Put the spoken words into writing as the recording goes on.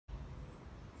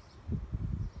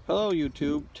Hello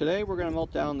YouTube. Today we're going to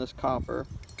melt down this copper.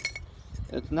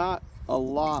 It's not a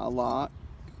lot,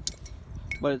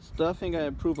 but it's definitely going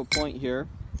to prove a point here.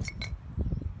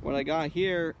 What I got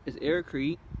here is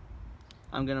Airkrete.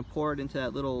 I'm going to pour it into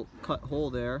that little cut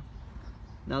hole there.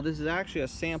 Now this is actually a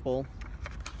sample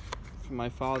from my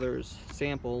father's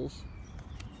samples.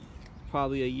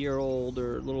 Probably a year old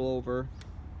or a little over.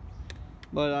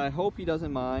 But I hope he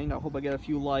doesn't mind. I hope I get a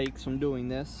few likes from doing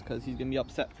this because he's going to be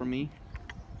upset for me.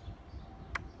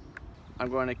 I'm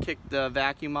going to kick the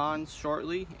vacuum on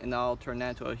shortly and I'll turn that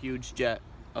into a huge jet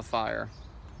of fire.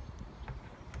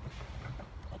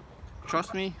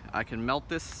 Trust me, I can melt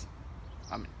this.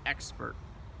 I'm an expert.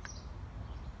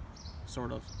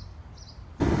 Sort of.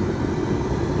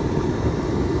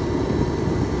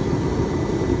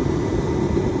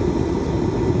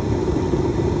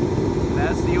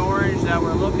 That's the orange that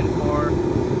we're looking for.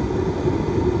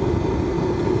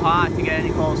 Too hot to get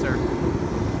any closer.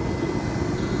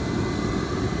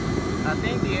 I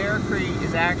think the Airkrete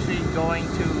is actually going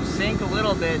to sink a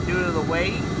little bit due to the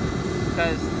weight,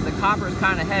 because the copper is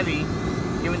kind of heavy.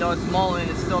 Even though it's molten,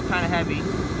 it's still kind of heavy.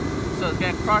 So it's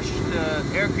going to crush the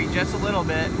Airkrete just a little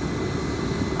bit.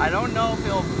 I don't know if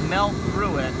it'll melt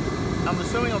through it. I'm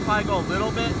assuming it'll probably go a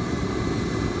little bit,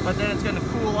 but then it's going to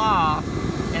cool off,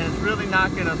 and it's really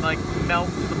not going to like melt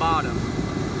to the bottom.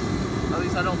 At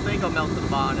least I don't think it'll melt to the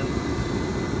bottom.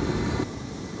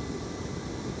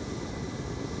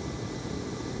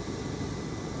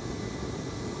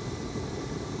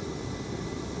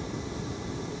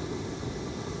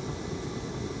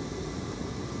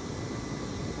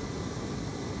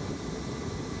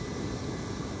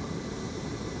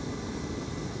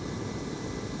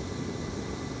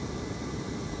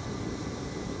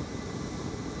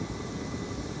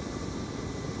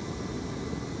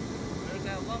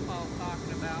 That lump I was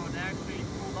talking about and actually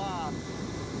cooled off.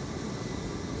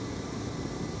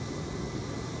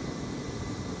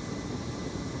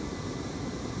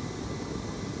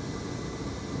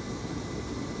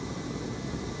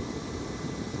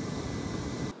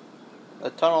 The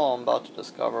tunnel I'm about to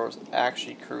discover was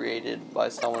actually created by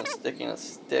someone sticking a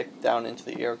stick down into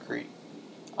the Airkrete.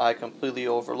 I completely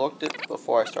overlooked it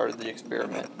before I started the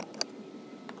experiment.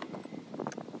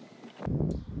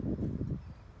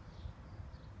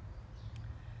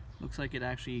 Looks like it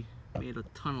actually made a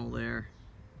tunnel there.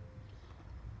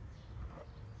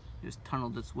 Just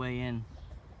tunneled its way in.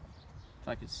 If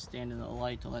I could stand in the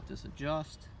light to let this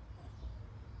adjust.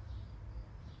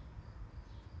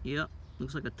 Yep,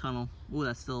 looks like a tunnel. Ooh,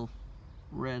 that's still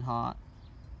red hot.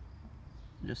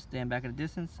 Just stand back at a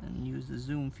distance and use the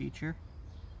zoom feature.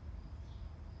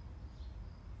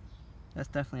 That's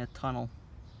definitely a tunnel.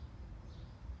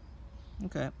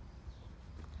 Okay.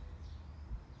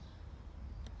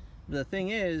 The thing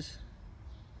is,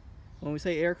 when we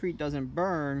say Airkrete doesn't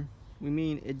burn, we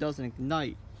mean it doesn't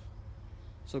ignite.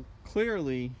 So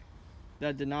clearly,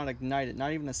 that did not ignite it.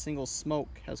 Not even a single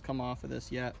smoke has come off of this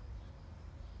yet.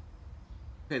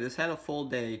 Okay, this had a full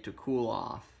day to cool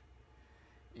off.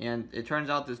 And it turns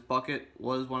out this bucket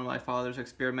was one of my father's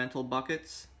experimental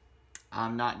buckets.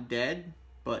 I'm not dead,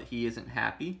 but he isn't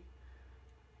happy.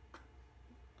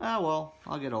 Ah, well,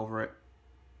 I'll get over it.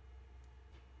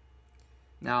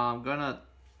 Now I'm gonna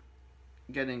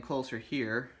get in closer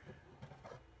here.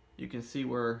 You can see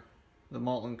where the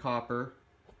molten copper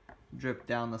dripped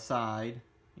down the side.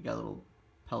 You got a little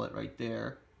pellet right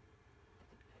there.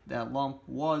 That lump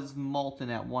was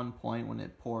molten at one point when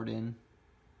it poured in.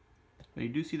 But you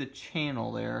do see the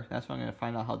channel there. That's why I'm gonna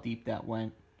find out how deep that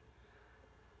went.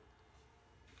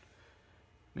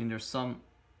 I mean, there's some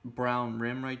brown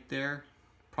rim right there.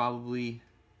 Probably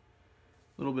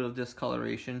a little bit of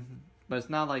discoloration. But it's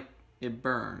not like it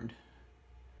burned.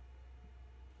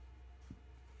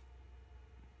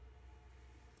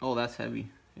 Oh, that's heavy.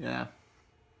 Yeah.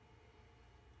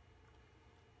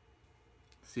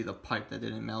 See the pipe that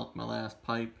didn't melt, my last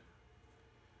pipe.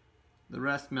 The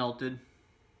rest melted.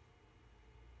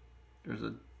 There's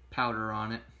a powder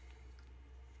on it.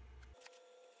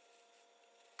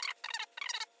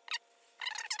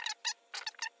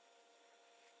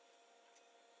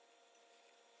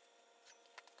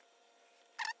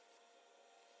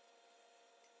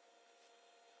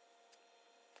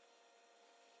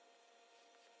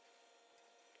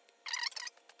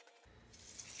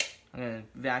 I'm going to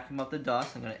vacuum up the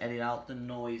dust. I'm going to edit out the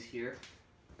noise here.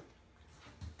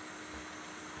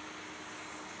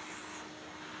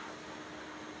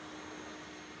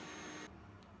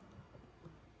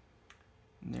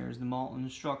 And there's the molten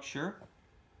structure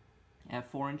at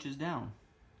 4 inches down.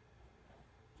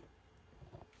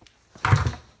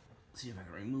 Let's see if I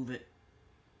can remove it.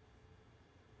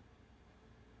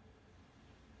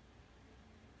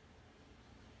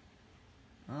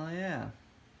 Oh yeah.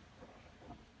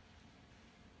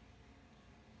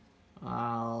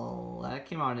 That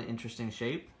came out in an interesting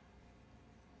shape.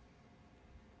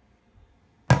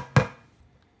 That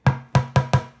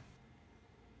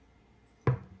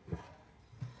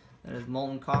is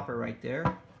molten copper right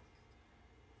there.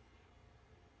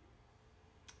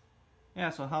 Yeah,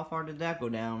 so how far did that go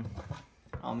down?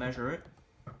 I'll measure it.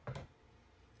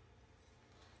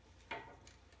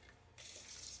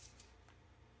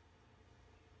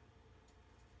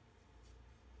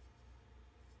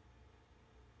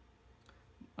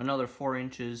 Another 4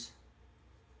 inches.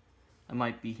 I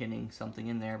might be hitting something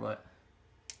in there, but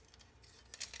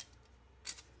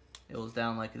it was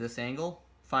down like this angle.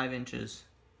 5 inches.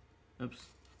 Oops.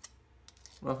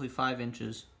 Roughly 5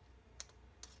 inches.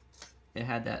 It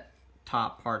had that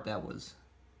top part that was,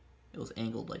 it was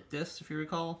angled like this, if you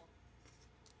recall.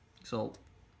 So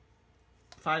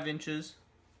 5 inches.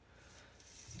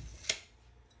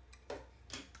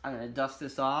 I'm gonna dust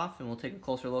this off and we'll take a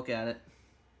closer look at it.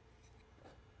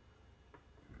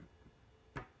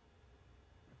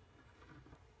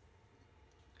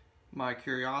 My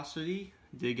curiosity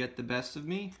did get the best of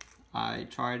me. I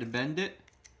tried to bend it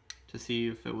to see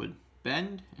if it would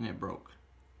bend, and it broke.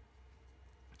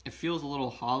 It feels a little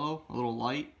hollow, a little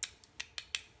light.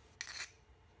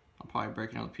 I'll probably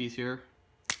break another piece here.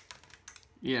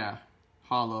 Yeah,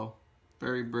 hollow,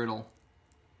 very brittle.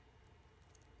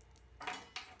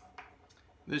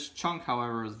 This chunk,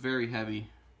 however, is very heavy.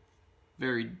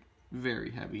 Very,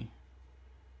 very heavy.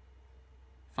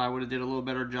 If I would have did a little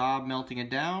better job melting it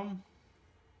down,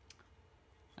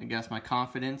 I guess my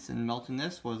confidence in melting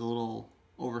this was a little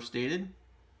overstated.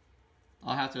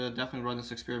 I'll have to definitely run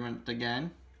this experiment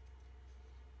again,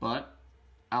 but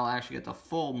I'll actually get the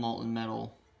full molten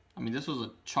metal. I mean, this was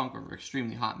a chunk of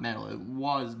extremely hot metal. It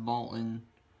was molten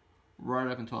right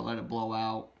up until I let it blow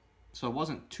out. So it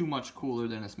wasn't too much cooler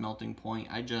than its melting point.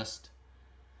 I just,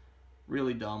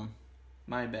 really dumb.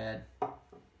 My bad.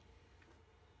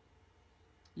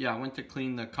 Yeah, I went to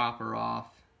clean the copper off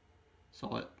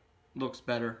so it looks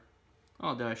better.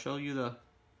 Oh, did I show you the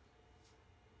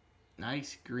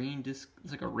nice green disc?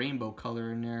 It's like a rainbow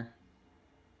color in there.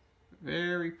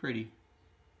 Very pretty.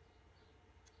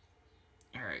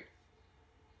 Alright.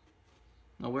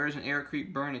 Now where's an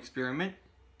Airkrete burn experiment?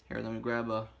 Here, let me grab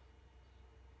a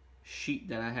sheet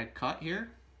that I had cut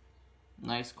here.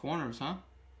 Nice corners, huh?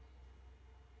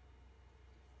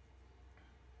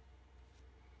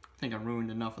 I think I ruined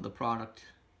enough of the product.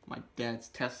 My dad's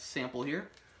test sample here.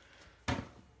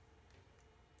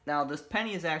 Now this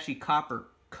penny is actually copper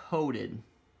coated.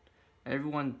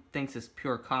 Everyone thinks it's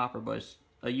pure copper, but it's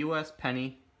a US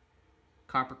penny,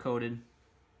 copper coated.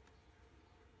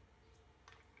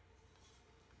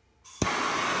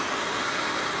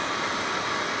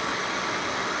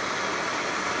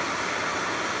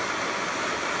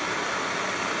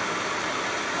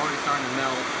 Already starting to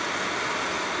melt.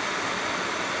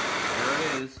 There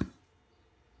it is.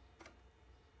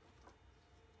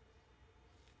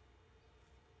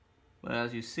 But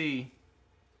as you see,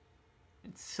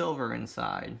 it's silver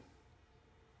inside.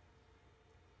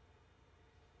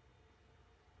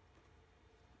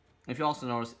 If you also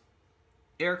notice,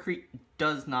 Airkrete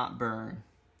does not burn.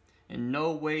 In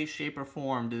no way, shape, or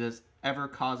form did this ever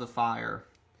cause a fire.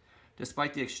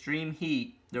 Despite the extreme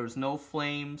heat, there was no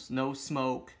flames, no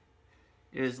smoke.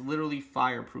 It is literally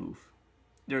fireproof.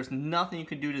 There's nothing you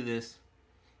can do to this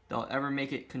that'll ever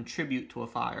make it contribute to a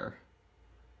fire.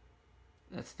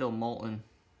 That's still molten.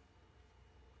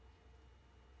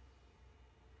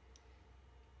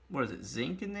 What is it,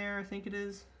 zinc in there, I think it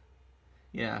is?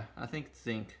 Yeah, I think it's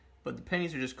zinc. But the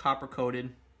pennies are just copper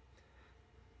coated.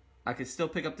 I could still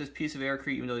pick up this piece of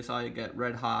Airkrete even though you saw it get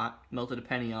red hot. Melted a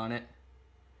penny on it.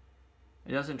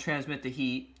 It doesn't transmit the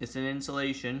heat. It's an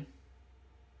insulation.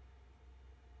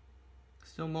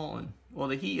 Still molten. Well,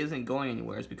 the heat isn't going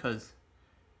anywhere. It's because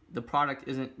the product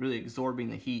isn't really absorbing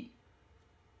the heat.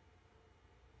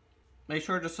 Make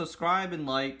sure to subscribe and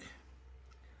like.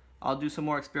 I'll do some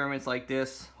more experiments like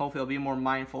this. Hopefully I'll be more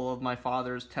mindful of my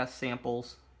father's test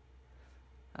samples.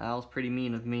 That was pretty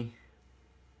mean of me.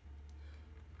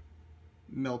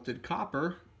 Melted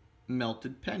copper,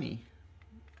 melted penny.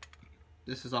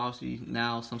 This is obviously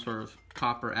now some sort of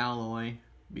copper alloy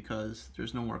because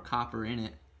there's no more copper in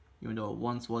it. Even though it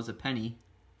once was a penny,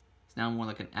 it's now more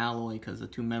like an alloy because the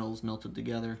two metals melted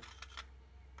together.